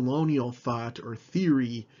 Post-colonial thought or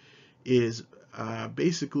theory is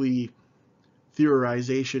basically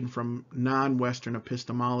theorization from non-Western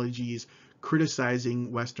epistemologies,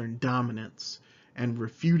 criticizing Western dominance and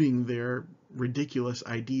refuting their ridiculous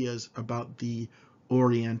ideas about the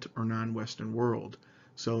Orient or non-Western world.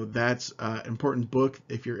 So that's an important book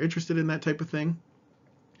if you're interested in that type of thing.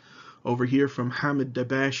 Over here from Hamid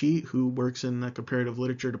Dabashi, who works in the comparative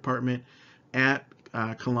literature department at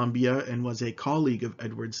Columbia and was a colleague of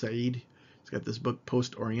Edward Said. He's got this book,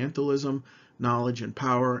 Post-Orientalism, Knowledge and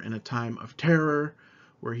Power in a Time of Terror,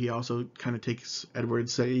 where he also kind of takes Edward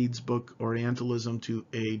Said's book, Orientalism, to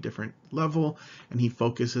a different level, and he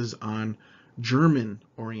focuses on German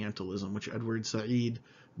Orientalism, which Edward Said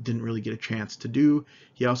didn't really get a chance to do.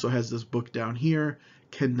 He also has this book down here,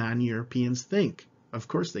 Can Non-Europeans Think? Of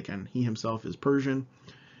course they can. He himself is Persian,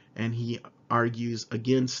 and he argues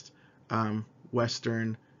against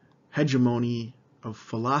Western hegemony of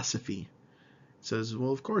philosophy. Says,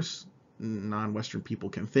 well, of course, non-Western people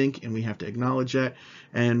can think, and we have to acknowledge that.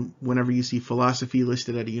 And whenever you see philosophy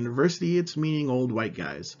listed at a university, it's meaning old white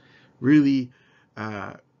guys. Really,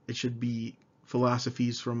 it should be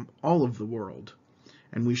philosophies from all of the world.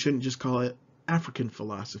 And we shouldn't just call it African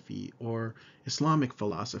philosophy or Islamic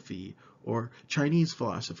philosophy or Chinese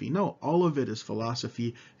philosophy. No, all of it is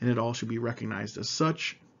philosophy, and it all should be recognized as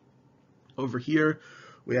such. Over here,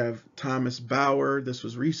 we have Thomas Bauer. This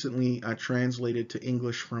was recently translated to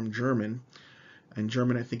English from German. In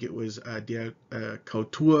German, I think it was Der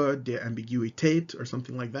Kultur der Ambiguität or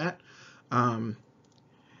something like that.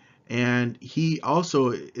 And he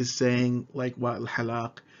also is saying, like Wa'il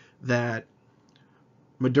Halaq, that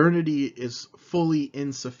modernity is fully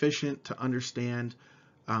insufficient to understand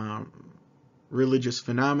religious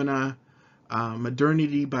phenomena.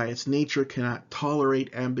 Modernity, by its nature, cannot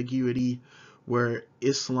tolerate ambiguity, where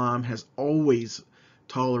Islam has always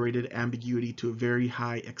tolerated ambiguity to a very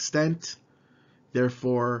high extent.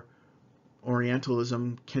 Therefore,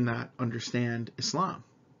 Orientalism cannot understand Islam.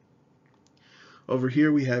 Over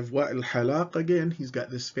here we have Wa'il Halaq again. He's got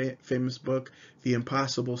this famous book, The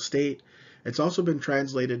Impossible State. It's also been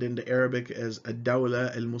translated into Arabic as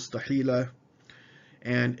Ad-Dawla al-Mustahila.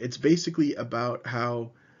 And it's basically about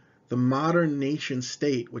how the modern nation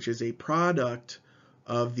state, which is a product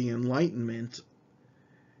of the Enlightenment,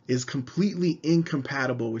 is completely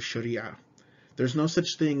incompatible with Sharia. There's no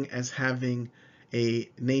such thing as having a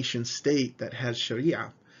nation state that has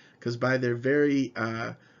Sharia, because by their very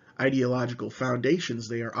ideological foundations,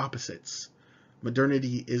 they are opposites.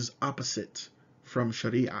 Modernity is opposite from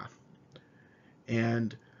Sharia.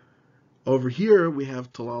 And over here we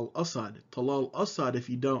have Talal Asad. Talal Asad, if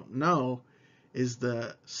you don't know, is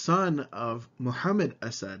the son of Muhammad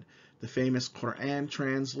Asad, the famous Quran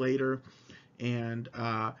translator, and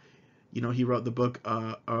He wrote the book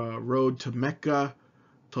Road to Mecca,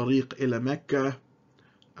 Tariq ila Mecca.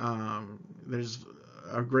 There's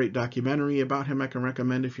a great documentary about him I can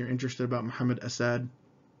recommend if you're interested, about Muhammad Asad,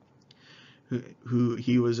 who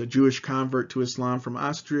he was a Jewish convert to Islam from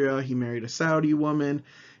Austria. He married a Saudi woman,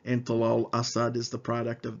 and Talal Asad is the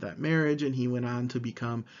product of that marriage, and he went on to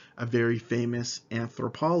become a very famous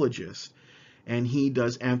anthropologist. And he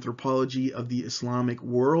does anthropology of the Islamic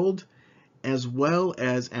world, as well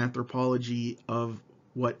as anthropology of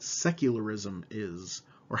what secularism is,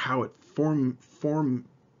 or how it formed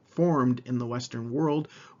in the Western world,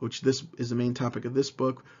 which this is the main topic of this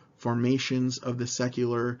book, formations of the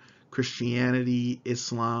secular, Christianity,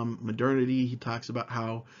 Islam, modernity. He talks about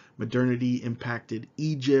how modernity impacted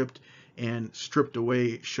Egypt and stripped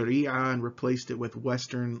away Sharia and replaced it with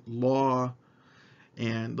Western law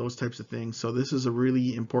and those types of things. So this is a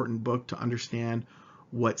really important book to understand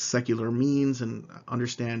what secular means and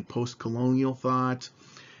understand post-colonial thought.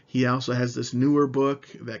 He also has this newer book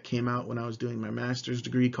that came out when I was doing my master's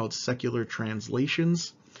degree called Secular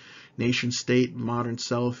Translations, Nation State, Modern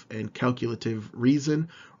Self, and Calculative Reason,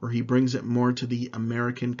 where he brings it more to the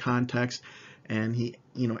American context, and he,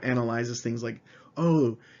 analyzes things like,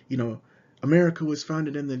 America was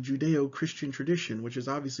founded in the Judeo-Christian tradition, which is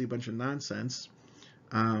obviously a bunch of nonsense.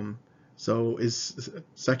 So is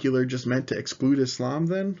secular just meant to exclude Islam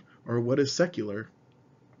then? Or what is secular?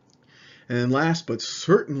 And then last but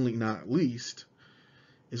certainly not least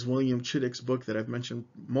is William Chittick's book that I've mentioned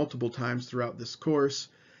multiple times throughout this course,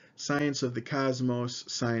 Science of the Cosmos,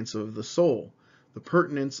 Science of the Soul, the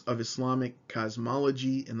Pertinence of Islamic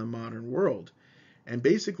Cosmology in the Modern World. And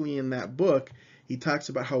basically in that book, he talks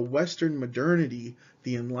about how Western modernity,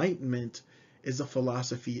 the Enlightenment, is a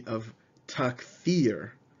philosophy of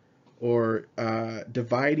takfir, or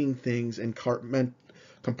dividing things and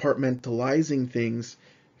compartmentalizing things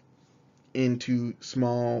into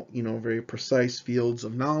small, very precise fields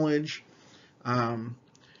of knowledge.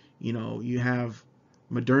 You have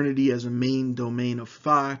modernity as a main domain of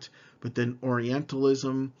thought, but then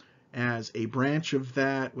Orientalism as a branch of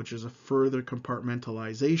that, which is a further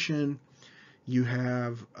compartmentalization. You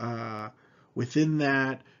have within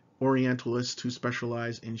that Orientalists who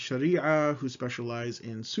specialize in Sharia, who specialize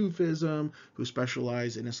in Sufism, who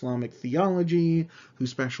specialize in Islamic theology, who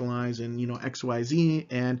specialize in, XYZ,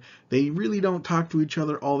 and they really don't talk to each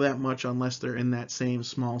other all that much unless they're in that same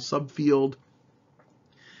small subfield.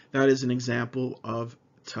 That is an example of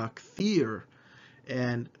takfir.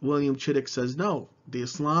 And William Chittick says, no, the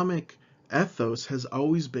Islamic ethos has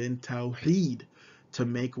always been tawheed, to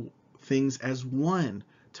make things as one,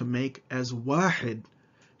 to make as wahid,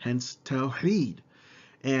 hence tawheed,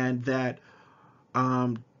 and that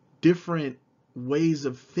different ways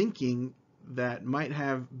of thinking that might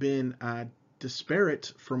have been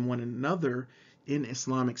disparate from one another in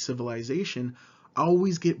Islamic civilization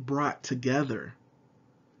always get brought together,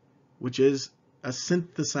 which is a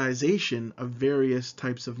synthesization of various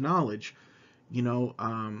types of knowledge.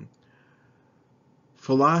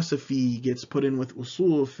 Philosophy gets put in with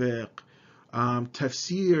usul fiqh,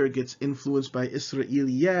 tafsir gets influenced by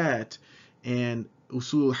Israeliyat, and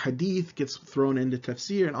usul hadith gets thrown into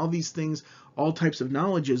tafsir, and all these things, all types of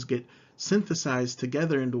knowledges get synthesized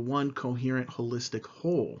together into one coherent, holistic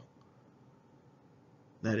whole.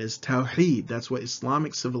 That is tawheed. That's what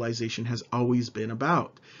Islamic civilization has always been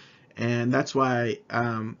about. And that's why,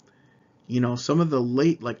 some of the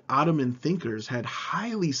late, Ottoman thinkers had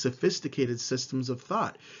highly sophisticated systems of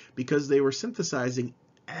thought, because they were synthesizing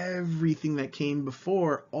everything that came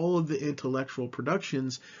before, all of the intellectual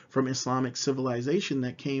productions from Islamic civilization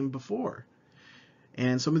that came before.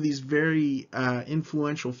 And some of these very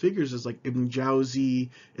influential figures is like Ibn Jawzi,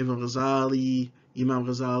 Ibn Ghazali, Imam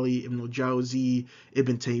Ghazali, Ibn al-Jawzi,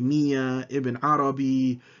 Ibn Taymiyyah, Ibn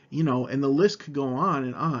Arabi, and the list could go on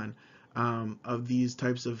and on, of these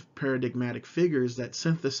types of paradigmatic figures that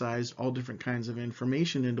synthesized all different kinds of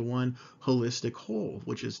information into one holistic whole,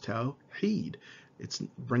 which is Tawheed. It's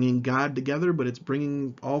bringing God together, but it's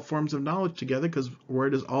bringing all forms of knowledge together, because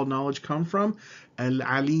where does all knowledge come from?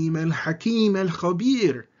 Al-Alim al-Hakim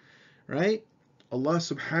al-Khabir, right? Allah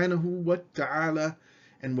subhanahu wa ta'ala.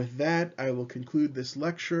 And with that, I will conclude this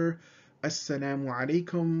lecture. Assalamu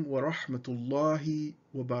alaikum wa rahmatullahi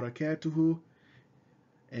wa barakatuhu,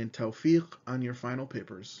 and tawfiq on your final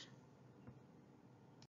papers.